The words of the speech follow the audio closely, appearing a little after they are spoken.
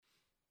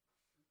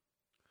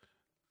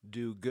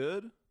Do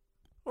good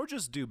or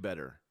just do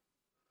better?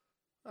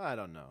 I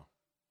don't know.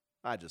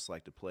 I just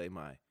like to play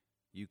my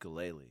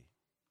ukulele.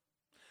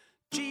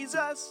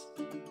 Jesus,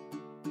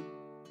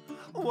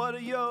 what are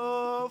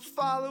your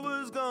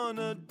followers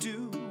gonna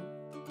do?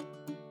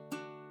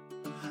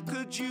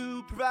 Could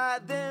you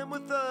provide them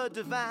with a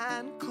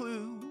divine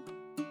clue?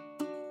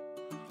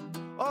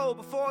 Oh,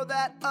 before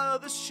that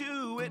other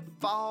shoe, it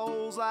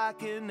falls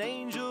like an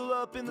angel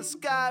up in the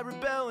sky,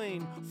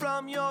 rebelling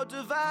from your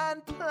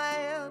divine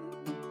plan.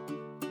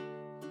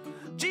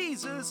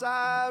 Jesus,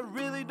 I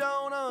really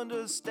don't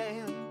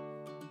understand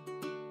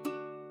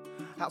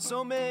how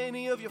so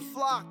many of your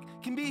flock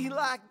can be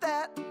like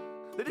that.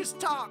 They just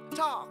talk,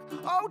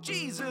 oh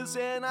Jesus,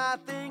 and I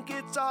think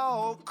it's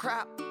all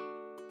crap.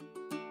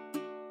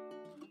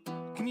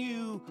 Can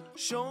you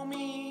show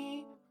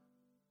me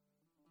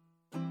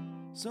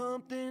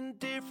something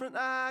different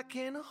I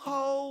can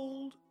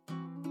hold?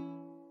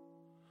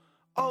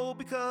 Oh,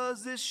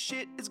 because this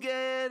shit is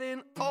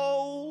getting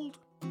old.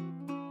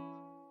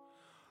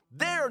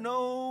 There are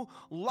no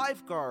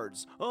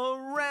lifeguards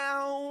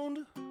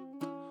around,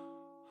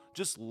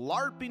 just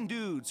LARPing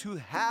dudes who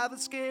have a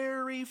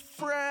scary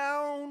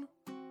frown.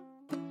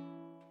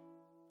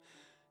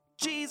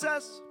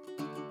 Jesus,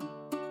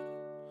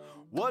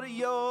 what are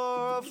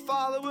your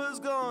followers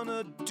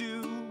gonna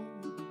do?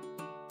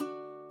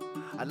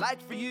 I'd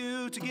like for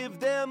you to give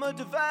them a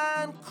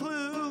divine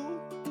clue.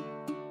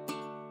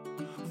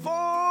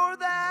 For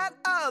that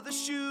other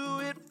shoe,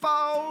 it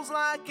falls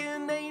like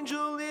an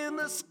angel in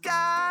the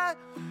sky.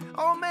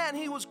 Oh man,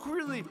 he was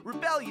really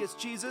rebellious,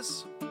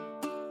 Jesus.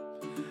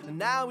 And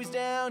now he's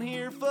down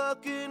here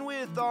fucking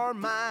with our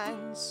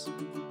minds.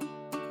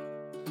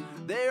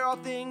 There are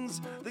things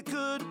that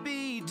could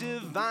be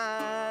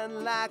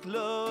divine, like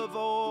love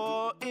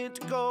or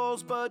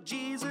intercourse, but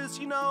Jesus,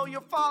 you know,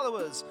 your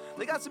followers,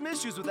 they got some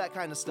issues with that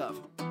kind of stuff.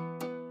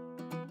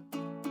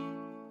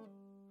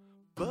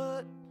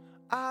 But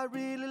I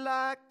really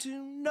like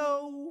to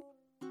know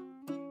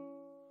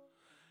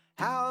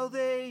how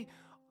they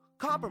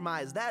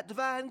compromise that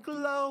divine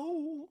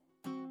glow.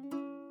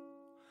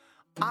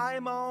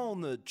 I'm on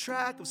the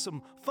track of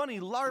some funny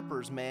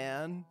LARPers,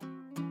 man.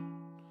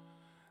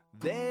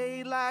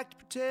 They like to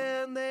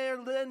pretend they're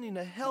lending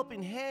a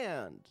helping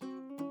hand,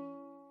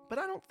 but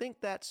I don't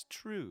think that's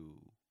true.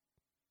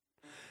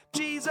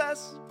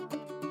 Jesus,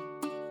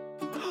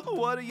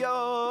 what are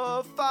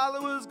your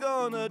followers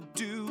gonna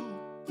do?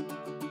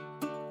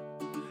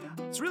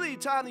 It's really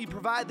time that you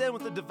provide them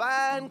with a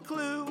divine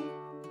clue.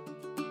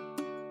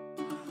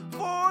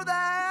 For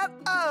that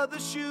other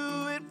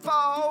shoe, it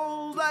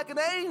falls like an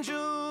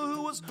angel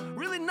who was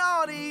really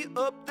naughty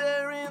up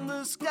there in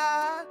the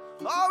sky.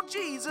 Oh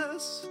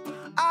Jesus,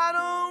 I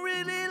don't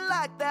really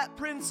like that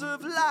Prince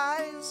of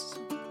Lies.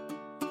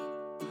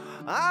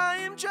 I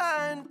am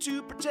trying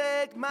to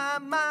protect my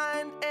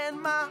mind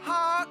and my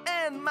heart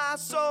and my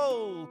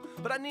soul,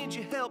 but I need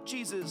your help,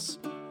 Jesus,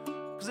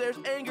 'cause there's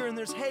anger and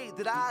there's hate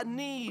that I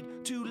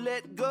need to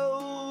let go.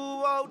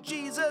 Oh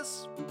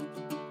Jesus,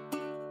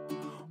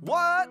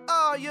 what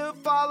are your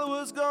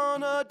followers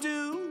gonna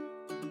do?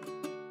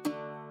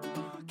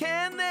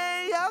 Can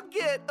they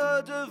get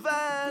a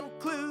divine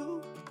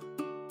clue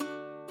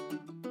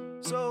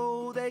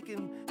so they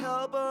can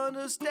help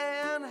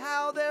understand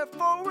how they're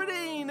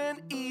forwarding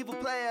an evil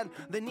plan?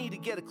 They need to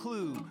get a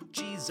clue.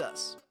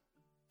 Jesus,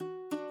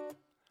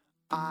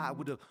 I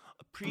would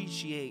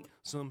appreciate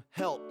some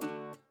help.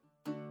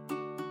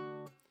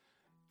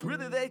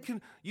 Really, they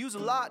can use a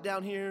lot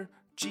down here,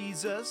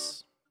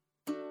 Jesus.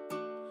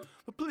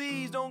 But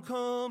please don't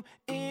come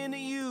in a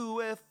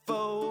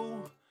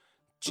UFO.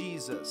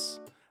 Jesus,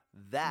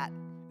 that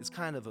is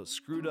kind of a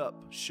screwed up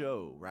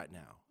show right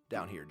now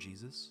down here,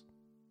 Jesus.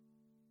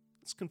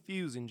 It's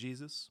confusing,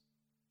 Jesus.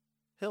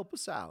 Help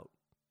us out.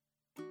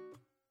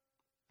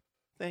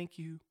 Thank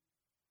you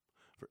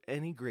for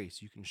any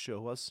grace you can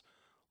show us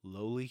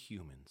lowly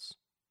humans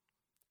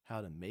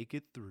how to make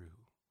it through.